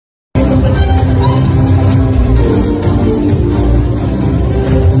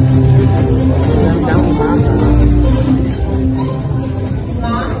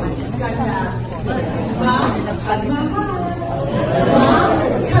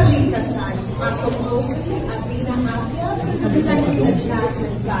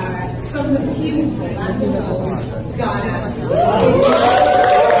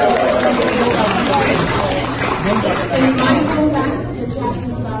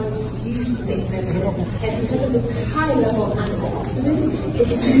huge statement, and because of this high level of antioxidants,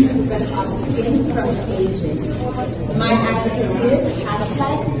 it's used to prevent our skin from aging. My advocacy is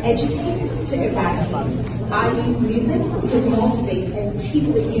 #educate to eradicate. I use music to motivate and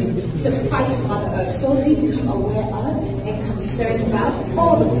tingle you to fight Mother Earth so that you become aware of and concerned about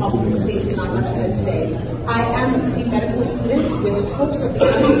all the problems facing our Mother Earth today. I am a pre-medical student with hopes of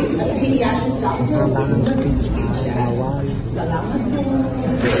becoming a pediatric doctor in the future. Salamat.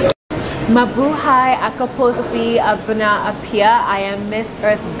 Mabuhay, ako po si Abena Appiah. I am Miss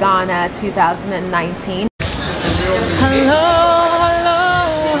Earth Ghana 2019. Hello, hello,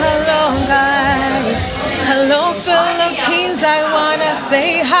 hello guys. Hello Philippines, I wanna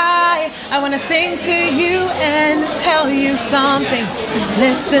say hi. I wanna sing to you and tell you something.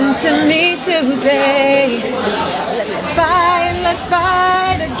 Listen to me today. Let's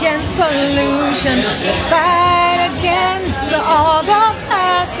fight against pollution. Let's fight against all the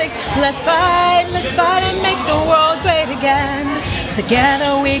plastics. Let's fight and make the world great again.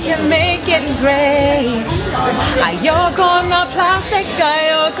 Together we can make it great. Ayoko na plastic,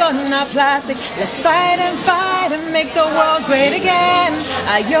 ayoko na plastic. Let's fight and make the world great again.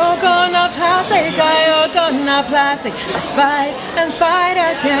 Ayoko na plastic, ayoko na plastic. Let's fight and fight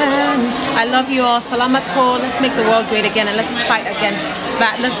again. I love you all. Salamat po. Let's make the world great again, and let's fight against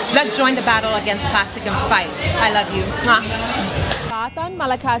let's join the battle against plastic and fight. I love you. Batan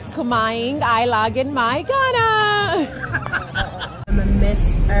malakas kumain ay lagin my Ghana. I'm a Miss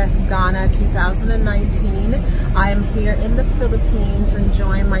Earth Ghana 2019. I'm here in the Philippines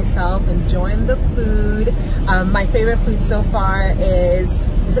enjoying myself, enjoying the food. My favorite food so far is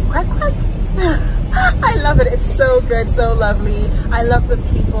it quack quack? I love it. It's so good, so lovely. I love the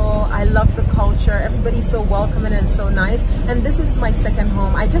people. I love the culture. Everybody's so welcoming and so nice. And this is my second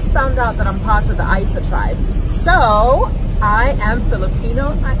home. I just found out that I'm part of the Isa tribe. So I am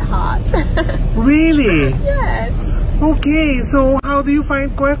Filipino at heart. Really? Yes. Okay, so how do you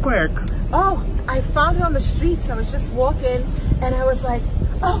find quack quack? Oh, I found it on the streets. I was just walking and I was like,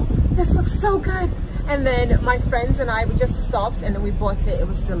 oh, this looks so good. And then my friends and I, we just stopped and then we bought it. It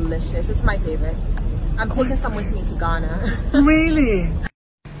was delicious. It's my favorite. I'm taking some with me to Ghana. Really?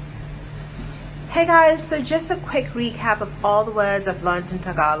 Hey guys, so just a quick recap of all the words I've learned in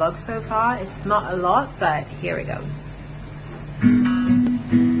Tagalog so far. It's not a lot, but here it goes.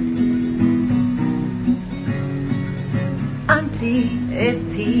 Auntie is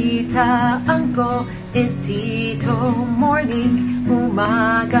tita, uncle is tito, morning,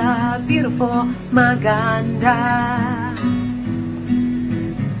 umaga, beautiful, maganda.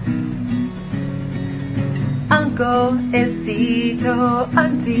 Uncle is tito,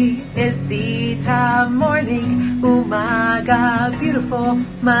 auntie is tita, morning, umaga, beautiful,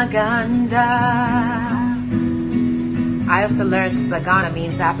 maganda. I also learned that Ghana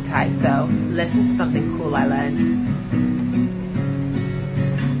means appetite, so listen to something cool I learned.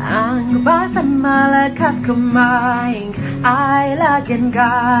 Ang batang malakas kumain ay laging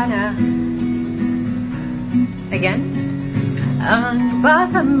Ghana. Again. Ang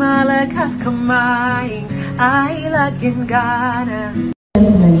batang malakas kumain ay laging Ghana.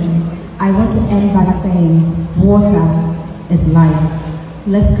 Gentlemen, I want to end by saying water is life.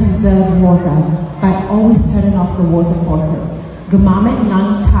 Let's conserve water by always turning off the water faucets. Gumamit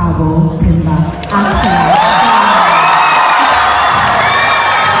ng towel, timber,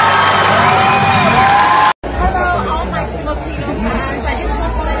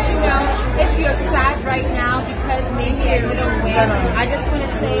 and I just want to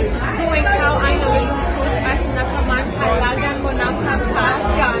say, kung ikaw ay nalulungkot at nakaman, kailangan mo